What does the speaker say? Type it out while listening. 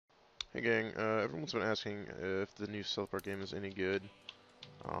Hey gang, everyone's been asking if the new South Park game is any good,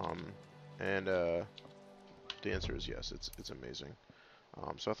 um, and the answer is yes, it's amazing.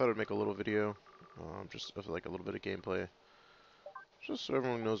 So I thought I'd make a little video, just of like a little bit of gameplay, just so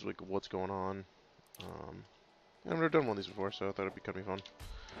everyone knows like what's going on. I've never done one of these before, so I thought it'd be kind of fun.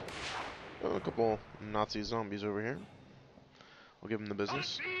 A couple Nazi zombies over here. I'll give them the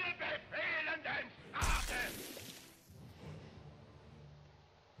business.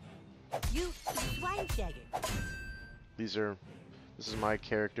 You swine This is my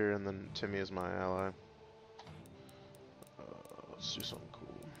character, and then Timmy is my ally. Let's do something cool.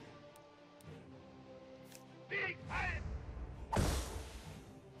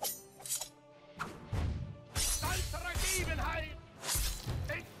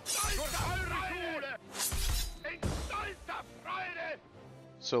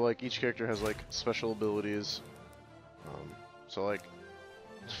 So like each character has like special abilities. So like,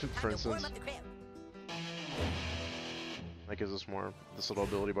 for instance, that gives us more this little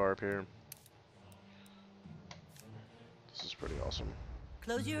ability bar up here. This is pretty awesome.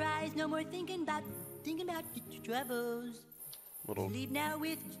 Close your eyes, no more thinking about your troubles. Little Leave now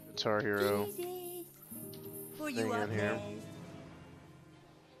with Guitar Hero for thing you are in here. blessed.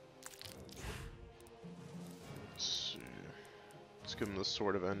 Let's see. Let's give them the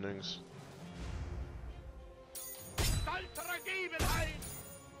Sword of Endings.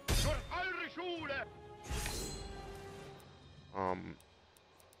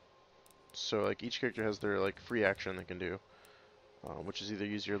 So like each character has their like free action they can do, which is either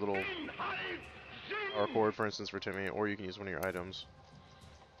use your little power chord, for instance, for Timmy, or you can use one of your items,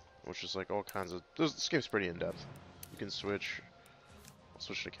 which is like all kinds of. This game's pretty in depth. You can switch. I'll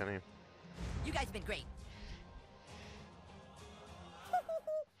switch to Kenny. You guys have been great.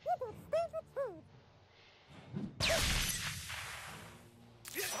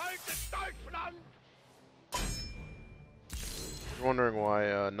 If you're wondering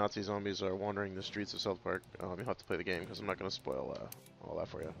why Nazi zombies are wandering the streets of South Park, you'll have to play the game because I'm not going to spoil all that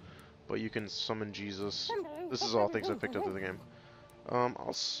for you. But you can summon Jesus. This is all things I picked up through the game.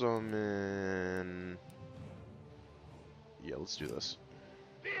 I'll summon. Yeah, let's do this.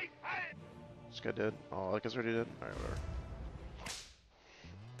 This guy dead? Oh, that guy's already dead? Alright,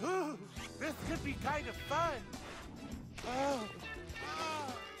 whatever. Ooh, this could be kind of fun. Oh.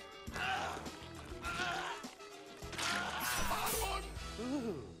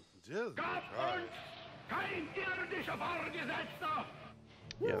 Ooh, just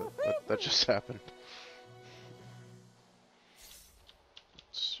Yeah, that just happened.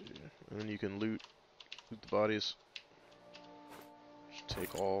 Let's see. And then you can loot the bodies. Just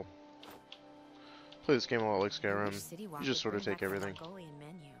take all. Play this game a lot like Skyrim. You just sort of take everything.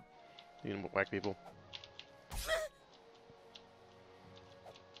 You can whack people.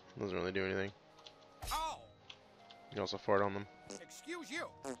 Doesn't really do anything. Oh. You can also fart on them. Excuse you.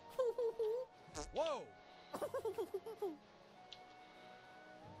 Whoa.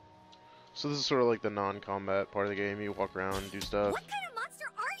 So this is sort of like the non-combat part of the game. You walk around, do stuff. What kind of monster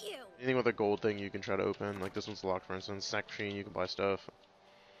are you? Anything with a gold thing you can try to open. Like this one's locked, for instance. Snack machine, you can buy stuff.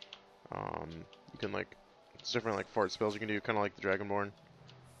 You can like, it's different like fart spells you can do, kind of like the Dragonborn.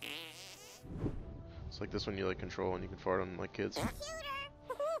 It's like this one you like control and you can fart on like kids.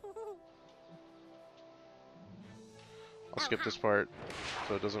 I'll skip this part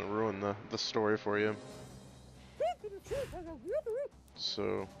so it doesn't ruin the story for you.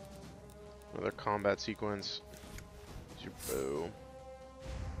 So, another combat sequence. Use your bow.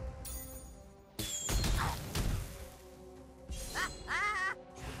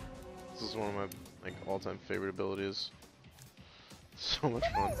 This is one of my like all-time favorite abilities. So much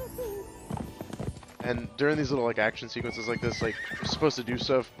fun. And during these little like action sequences like this, like you're supposed to do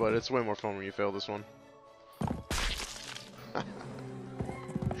stuff, but it's way more fun when you fail this one.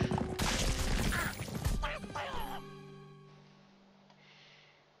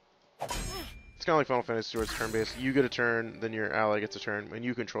 It's kind of like Final Fantasy where it's turn-based. You get a turn, then your ally gets a turn, and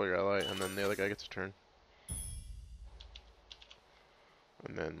you control your ally, and then the other guy gets a turn.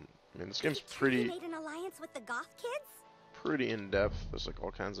 And then, I mean, this game's pretty. You made an alliance with the goth kids? Pretty in-depth. There's like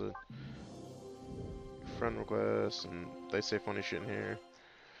all kinds of friend requests, and they say funny shit in here.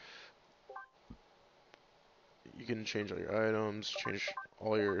 You can change all your items, change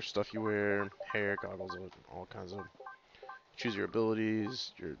all your stuff you wear, hair, goggles, all kinds of. Choose your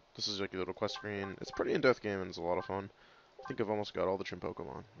abilities. This is like your little quest screen. It's a pretty in-depth game and it's a lot of fun. I think I've almost got all the Trim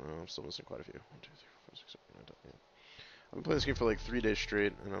Pokemon. I'm still missing quite a few. 1, 2, 3, 4, 5, 6, 7, 8, 9, 10. Yeah. I've been playing this game for like 3 days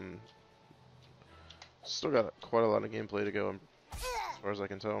straight, and I'm still got quite a lot of gameplay to go, as far as I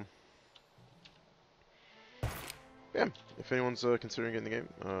can tell. yeah, if anyone's considering getting the game,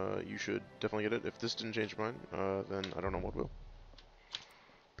 you should definitely get it. If this didn't change your mind, then I don't know what will.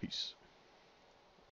 Peace.